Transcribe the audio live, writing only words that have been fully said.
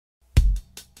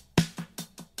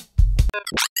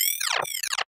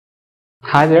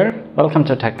Hi there, welcome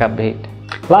to Tech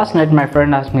Upbeat. Last night my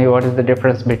friend asked me what is the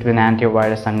difference between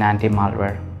antivirus and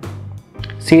anti-malware.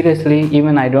 Seriously,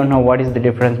 even I don't know what is the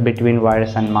difference between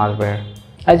virus and malware.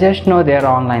 I just know they are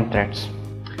online threats.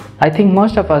 I think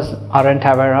most of us aren't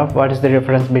aware of what is the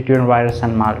difference between virus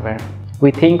and malware.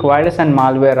 We think virus and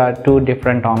malware are two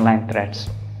different online threats.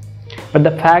 But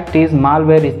the fact is,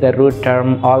 malware is the root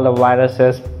term. All the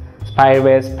viruses,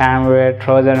 spyware, spamware,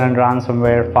 trojan and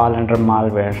ransomware fall under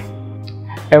malware.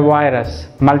 A virus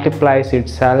multiplies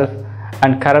itself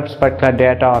and corrupts particular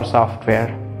data or software.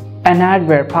 An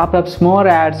adware pop-ups more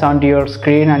ads onto your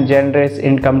screen and generates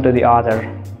income to the other.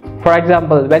 For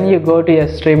example, when you go to a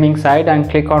streaming site and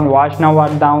click on watch now or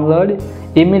download,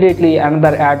 immediately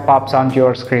another ad pops onto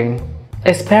your screen.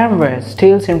 A spamware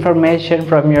steals information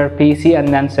from your PC and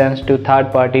then sends to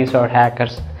third parties or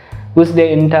hackers, which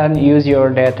they in turn use your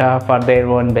data for their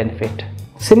own benefit.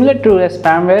 Similar to a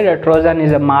spamware, a trojan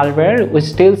is a malware which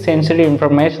steals sensitive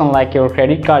information like your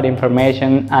credit card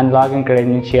information and login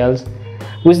credentials,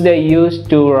 which they use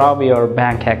to rob your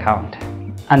bank account.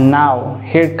 And now,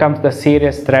 here comes the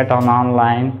serious threat on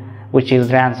online, which is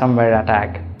ransomware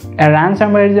attack. A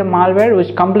ransomware is a malware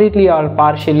which completely or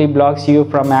partially blocks you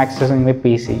from accessing the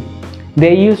PC.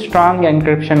 They use strong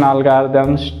encryption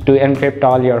algorithms to encrypt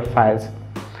all your files.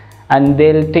 And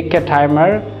they'll tick a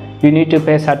timer. You need to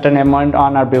pay a certain amount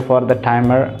on or before the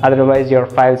timer, otherwise your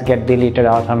files get deleted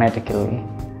automatically.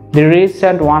 The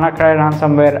recent WannaCry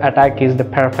ransomware attack is the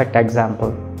perfect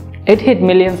example. It hit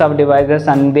millions of devices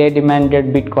and they demanded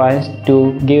bitcoins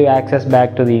to give access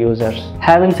back to the users.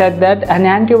 Having said that, an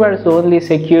antivirus only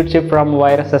secures you from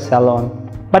viruses alone.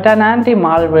 But an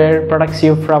anti-malware protects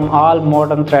you from all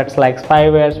modern threats like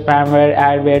spyware, spamware,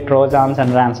 adware, trojans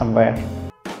and ransomware.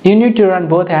 You need to run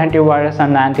both antivirus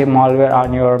and anti-malware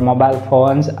on your mobile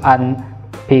phones and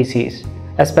PCs,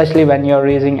 especially when you're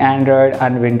using Android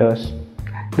and Windows,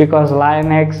 because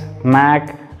Linux,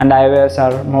 Mac and iOS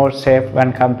are more safe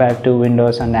when compared to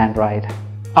Windows and Android.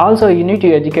 Also, you need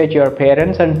to educate your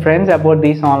parents and friends about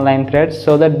these online threats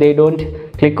so that they don't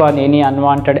click on any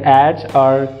unwanted ads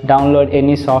or download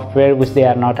any software which they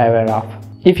are not aware of.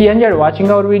 If you enjoyed watching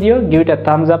our video, give it a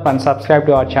thumbs up and subscribe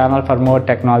to our channel for more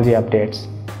technology updates.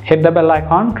 Hit the bell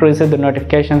icon to receive the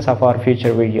notifications of our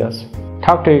future videos.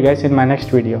 Talk to you guys in my next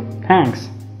video. Thanks.